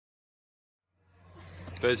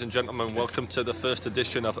Ladies and gentlemen, welcome to the first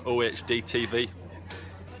edition of OHD TV.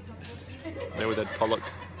 Here with Ed Pollock.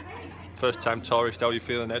 First time tourist, how are you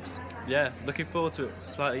feeling, Ed? Yeah, looking forward to it.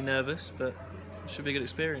 Slightly nervous, but should be a good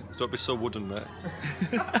experience. Don't be so wooden, mate.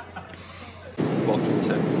 Welcome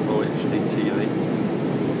to OHD TV.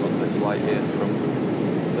 On the flight here from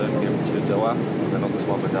Birmingham to Doha and then on to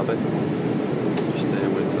Abu Dhabi. Just here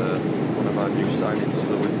with one of our new signings for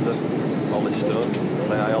the winter, Ollie Stone.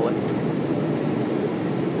 Say hi, Ollie.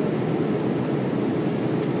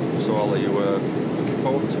 So Ollie, you were looking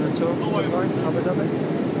forward to the tour tonight in Abu Dhabi?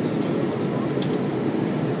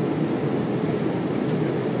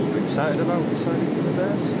 Are you excited about the signing for the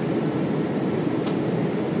Bears?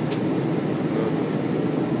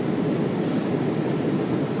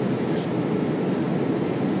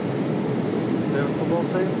 Favorite football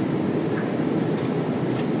team?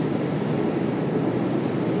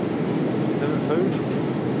 Favorite food?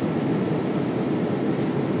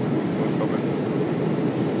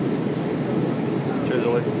 Cheers,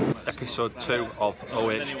 Ollie. Episode 2 of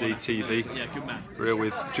OHD TV. We're here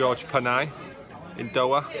with George Panay in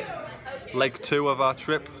Doha. Leg 2 of our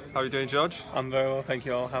trip. How are you doing, George? I'm very well, thank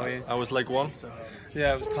you all. How are you? How was leg 1?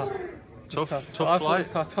 Yeah, it was tough. Tough I flight? thought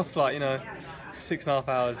it was tough flight, you know. 6.5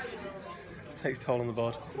 hours. It takes toll on the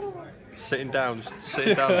bod. Sitting down is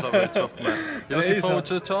not very tough, mate. You looking forward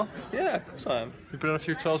to the tour? Yeah, of course I am. You've been on a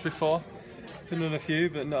few tours before? Been on a few,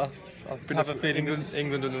 but no, I have a feeling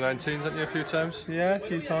England under 19s, haven't you, a few times? Yeah, a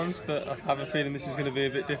few times, but I have a feeling this is going to be a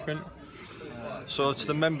bit different. So, to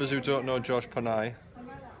the members who don't know George Panay,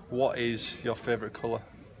 what is your favourite colour?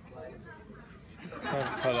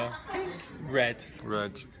 Favourite colour? Red.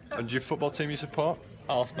 Red. And do you football team you support?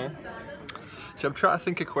 Arsenal. See, I'm trying to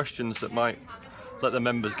think of questions that might let the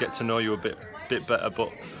members get to know you a bit better,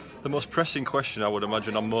 but the most pressing question I would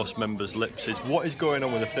imagine on most members' lips is, what is going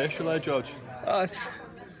on with the facial hair, George? It's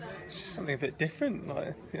just something a bit different,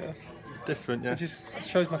 like, you know. Different, yeah. It just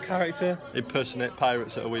shows my character. Impersonate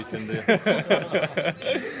pirates at a weekend, do you?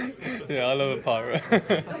 Yeah, I love a pirate.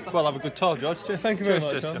 Well, have a good tour, George. Thank you very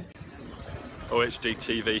much, John. OHD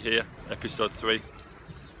TV here, episode 3.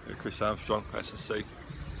 With Chris Armstrong, SSC.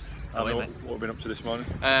 What have we been up to this morning?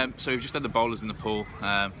 So we've just had the bowlers in the pool,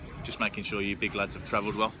 just making sure you big lads have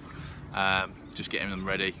travelled well. Just getting them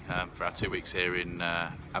ready for our 2 weeks here in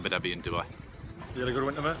Abu Dhabi and Dubai. You had a good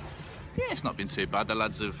winter, mate? Yeah, it's not been too bad. The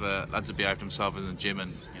lads have behaved themselves in the gym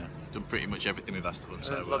and done pretty much everything we've asked of them.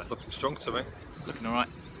 So lads looking strong to me. Looking all right.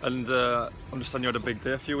 And I understand you had a big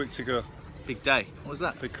day a few weeks ago. Big day. What was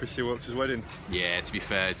that? Big Chrissy Wokes' wedding. Yeah, to be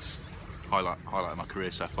fair, it's highlight of my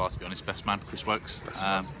career so far. To be honest, best man, Chris Wokes.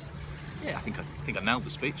 Yeah, I think I nailed the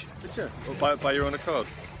speech. Did you? Well, by your own accord?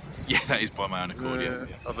 Yeah, that is by my own accord. Yeah.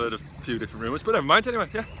 I've heard a few different rumours, but never mind. Anyway,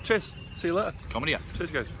 yeah. Cheers. See you later. Comedy.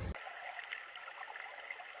 Cheers, guys.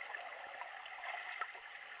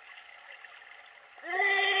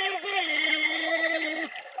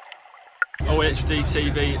 OHD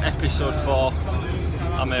TV, episode 4.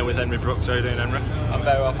 I'm here with Henry Brooks. How are you doing, Henry? I'm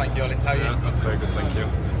very well, thank you, Ollie. How are you? Very good, thank you.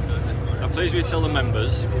 Now, please will you tell the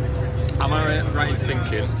members, am I right in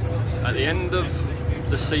thinking, at the end of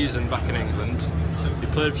the season back in England, you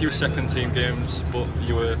played a few second team games, but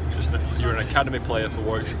you were an academy player for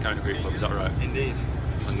Warwickshire County Cricket Club, is that right? Indeed.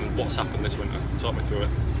 And what's happened this winter? Talk me through it.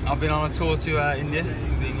 I've been on a tour to India,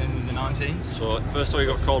 the England under 19s. So first of all, you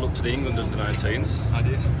got called up to the England under 19s. I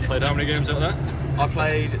did. Played how many games out there? I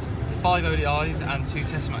played 5 ODIs and 2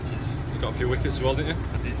 Test matches. You got a few wickets as well, didn't you?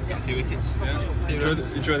 I did. Got a few wickets. Yeah. Enjoy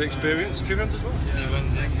the experience. A few runs as well. A few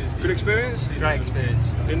runs, yeah. Good experience. Great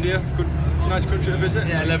experience. India, good, nice country to visit.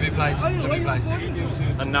 Yeah, lovely place. Lovely place.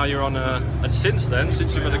 And now you're on and since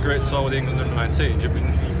you've had a great tour with the England under 19s, you've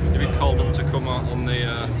been called up to come on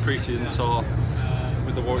the pre-season tour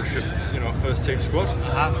with the Warwickshire, first team squad.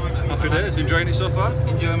 I have. Happy days. Enjoying it so far?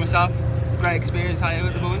 Enjoying myself. Great experience out here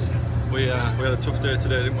with the boys. We had a tough day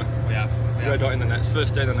today, didn't we? We have. Red out in the nets.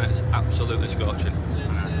 First day in the nets, absolutely scorching.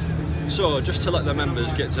 So, just to let the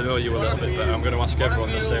members get to know you a little bit better, I'm going to ask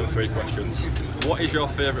everyone the same 3 questions. What is your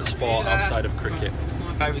favourite sport outside of cricket?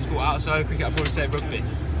 Favourite sport outside of cricket, I'd probably say rugby.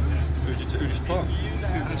 Who do you support?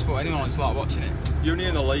 I don't support anyone, I just like watching it. You're only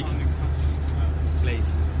in the league. League.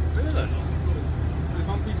 Really?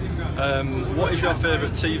 What is your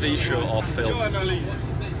favourite TV show or film?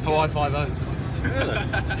 Hawaii 5-0. Really?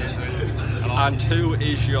 Yeah. And who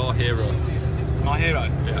is your hero? My hero?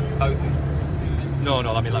 Yeah. Both. No,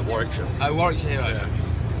 I mean like Warwickshire. Oh, Warwickshire hero?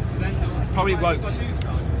 Yeah. Probably Wokes.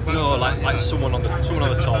 No, like someone on the tour. On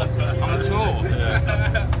the tour?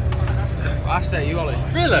 Yeah. I have to say you, Ollie.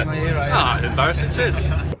 Really? My hero. Embarrassing. Cheers.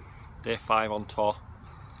 Day 5 on tour.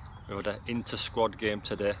 We had an inter-squad game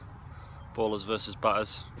today. Bowlers versus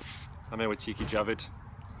batters. I'm here with Tiki Javid.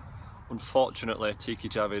 Unfortunately, Tiki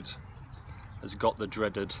Javid has got the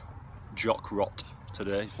dreaded jock rot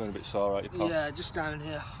today. He's feeling a bit sore, right, your pal? Yeah, just down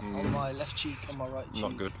here on my left cheek and my right cheek.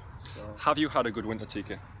 Not good. So. Have you had a good winter,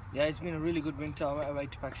 Tiki? Yeah, it's been a really good winter. I went away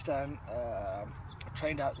to Pakistan. I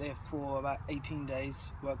trained out there for about 18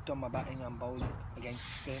 days. Worked on my batting and bowling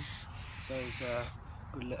against spin. So it was a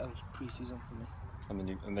good little pre-season for me.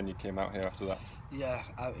 And then you came out here after that? Yeah,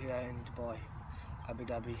 out here in Dubai, Abu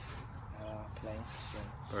Dhabi, playing. So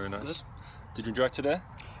very nice. Good. Did you enjoy today?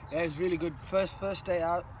 Yeah, it was really good. First day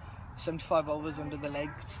out, 75 overs under the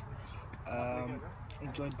legs.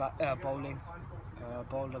 Enjoyed bowling.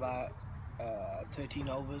 Bowled about 13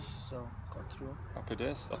 overs, so got through. Happy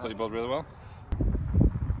days. I thought you bowled really well.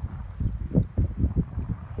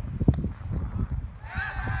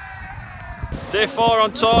 Day 4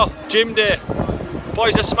 on tour, gym day.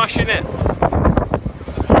 Boys are smashing it.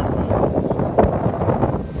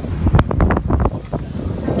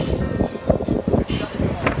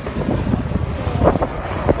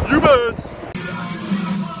 You birds!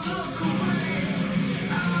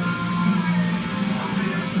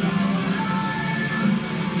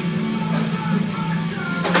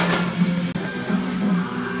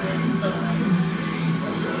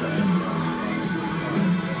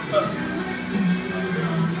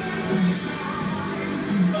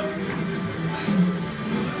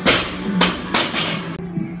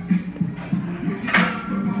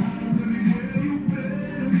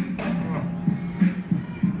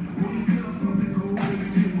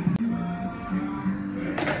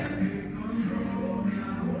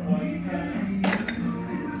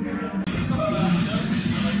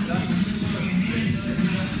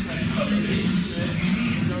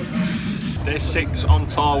 Day 6 on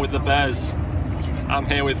tour with the Bears. I'm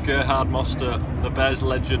here with Gerhard Moster, the Bears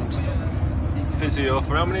legend. Physio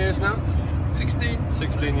for how many years now? 16.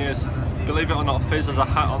 16 years. Believe it or not, Fizz has a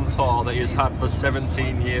hat on tour that he has had for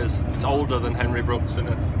 17 years. It's older than Henry Brooks, isn't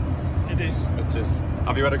it? It is. It is.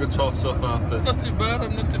 Have you had a good tour so far, Fizz? Not too bad,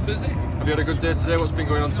 I'm not too busy. Have you had a good day today? What's been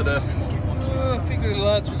going on today? I think the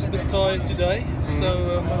lads was a bit tired today,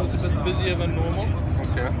 so I was a bit busier than normal.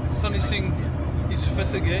 Okay. Sonny Singh is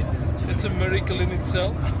fit again. It's a miracle in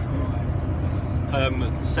itself.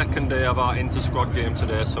 Second day of our inter-squad game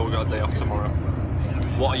today, so we've got a day off tomorrow.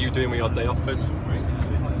 What are you doing with your day off, Fizz?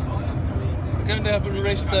 We're going to have a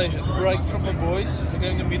rest day, a break from the boys. We're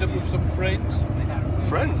going to meet up with some friends.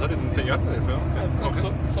 Friends? I didn't think you had any, Phil. I've got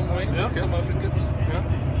some Africans. Yeah.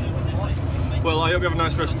 Well, I hope you have a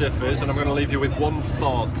nice rest day, Fizz, and I'm going to leave you with one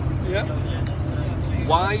thought. Yeah.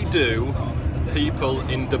 Why do people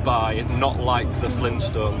in Dubai not like the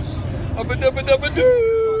Flintstones? Abu Dhabi, Dhabi,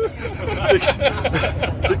 doo!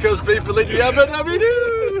 Because people in Abu Dhabi do!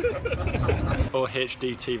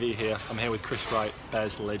 OHD TV here. I'm here with Chris Wright,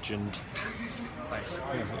 Bears legend. Thanks.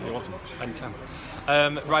 You're welcome. Anytime.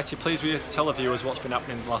 Righty, please will you tell the viewers what's been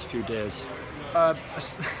happening in the last few days?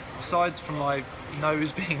 Aside from my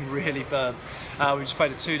nose being really burnt, we just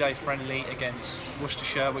played a 2-day friendly against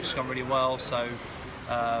Worcestershire, which has gone really well. So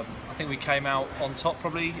I think we came out on top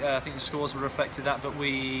probably. I think the scores were reflected that, but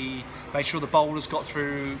we made sure the bowlers got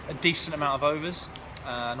through a decent amount of overs,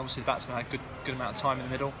 and obviously the batsmen had a good amount of time in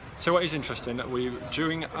the middle. So what is interesting,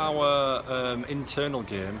 during our internal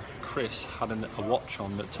game, Chris had a watch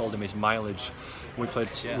on that told him his mileage.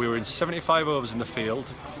 We were in 75 overs in the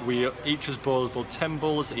field. We each as bowlers bowled 10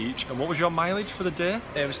 bowlers each. And what was your mileage for the day?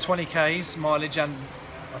 It was 20 k's mileage and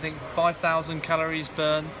I think 5,000 calories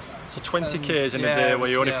burned. So 20 k's in a day where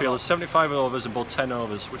you only field 75 overs and bowled 10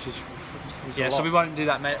 overs, which is yeah. So we won't do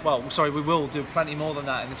that. Well, sorry, we will do plenty more than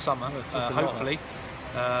that in the summer, hopefully.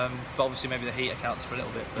 But obviously maybe the heat accounts for a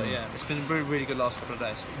little bit. But yeah, it's been really, really good last couple of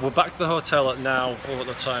days. We're back to the hotel at now. What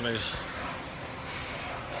the time is?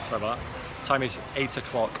 Sorry about that. Time is 8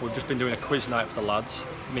 o'clock. We've just been doing a quiz night for the lads.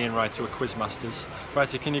 Me and Righty were quiz masters.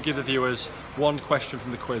 Righty, can you give the viewers one question from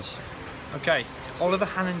the quiz? Okay. Oliver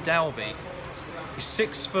Hannon-Dalby. He's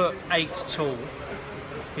 6'8" tall.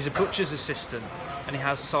 He's a butcher's assistant, and he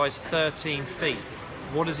has size 13 feet.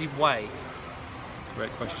 What does he weigh?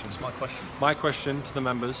 Great question. That's my question. My question to the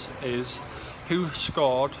members is, who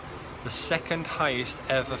scored the second highest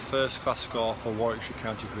ever first class score for Warwickshire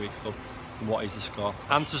County Cricket Club? And what is the score?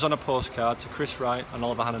 Answers on a postcard to Chris Wright and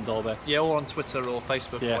Oliver Hannon-Dalby. Yeah, or on Twitter or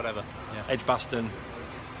Facebook or whatever. Yeah. Edgbaston,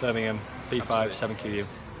 Birmingham, B5, Absolutely. 7QU.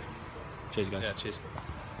 Cheers, guys. Yeah, cheers.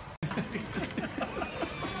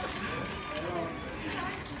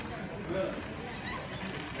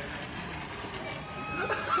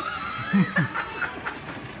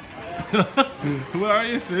 Where are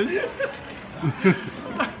you, Fizz?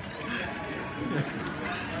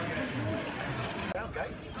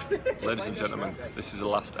 Ladies and gentlemen, this is the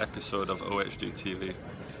last episode of OHD TV.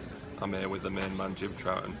 I'm here with the main man, Jim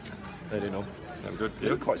Troughton. They do know. I'm good. They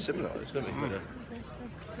look quite similar, don't they?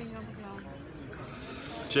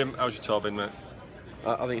 Jim, how's your tour been, mate?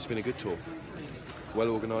 I think it's been a good tour. Well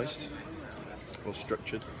organised, well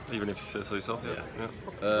structured. Even if you say so yourself, yeah.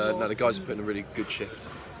 No, the guys are putting a really good shift.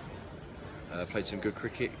 Played some good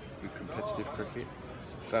cricket, good competitive cricket.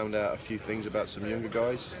 Found out a few things about some younger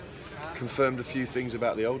guys. Confirmed a few things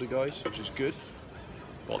about the older guys, which is good.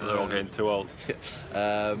 What, they're all getting too old?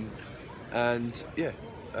 And yeah,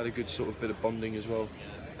 had a good sort of bit of bonding as well,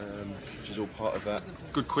 which is all part of that.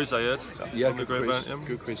 Good quiz, I heard. Yeah, good quiz.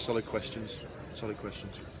 Good quiz. Solid questions. Solid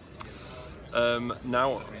questions.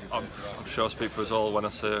 Now, I'm sure I speak for us all when I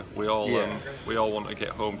say we all want to get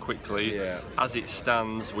home quickly. Yeah. As it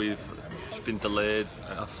stands, we've been delayed.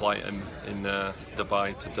 Our flight in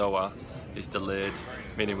Dubai to Doha is delayed,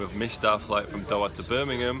 meaning we've missed our flight from Doha to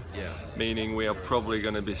Birmingham. Yeah. Meaning we are probably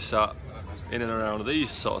going to be sat in and around these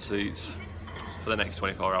sort of seats for the next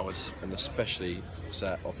 24 hours. And especially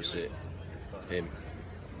sat opposite him.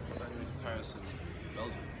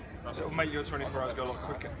 It'll make your 24 hours go a lot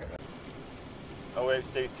quicker.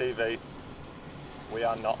 OHD TV, we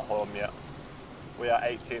are not home yet. We are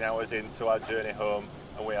 18 hours into our journey home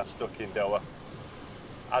and we are stuck in Doha.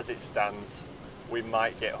 As it stands, we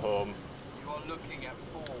might get home. You are looking at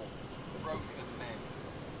 4 broken men.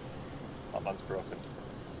 My man's broken.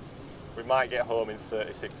 We might get home in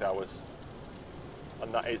 36 hours.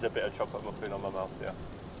 And that is a bit of chocolate muffin on my mouth, yeah.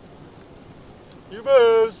 You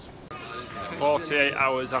booze! 48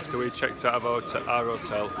 hours after we checked out of our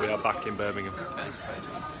hotel, we are back in Birmingham.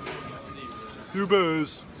 You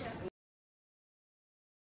booze!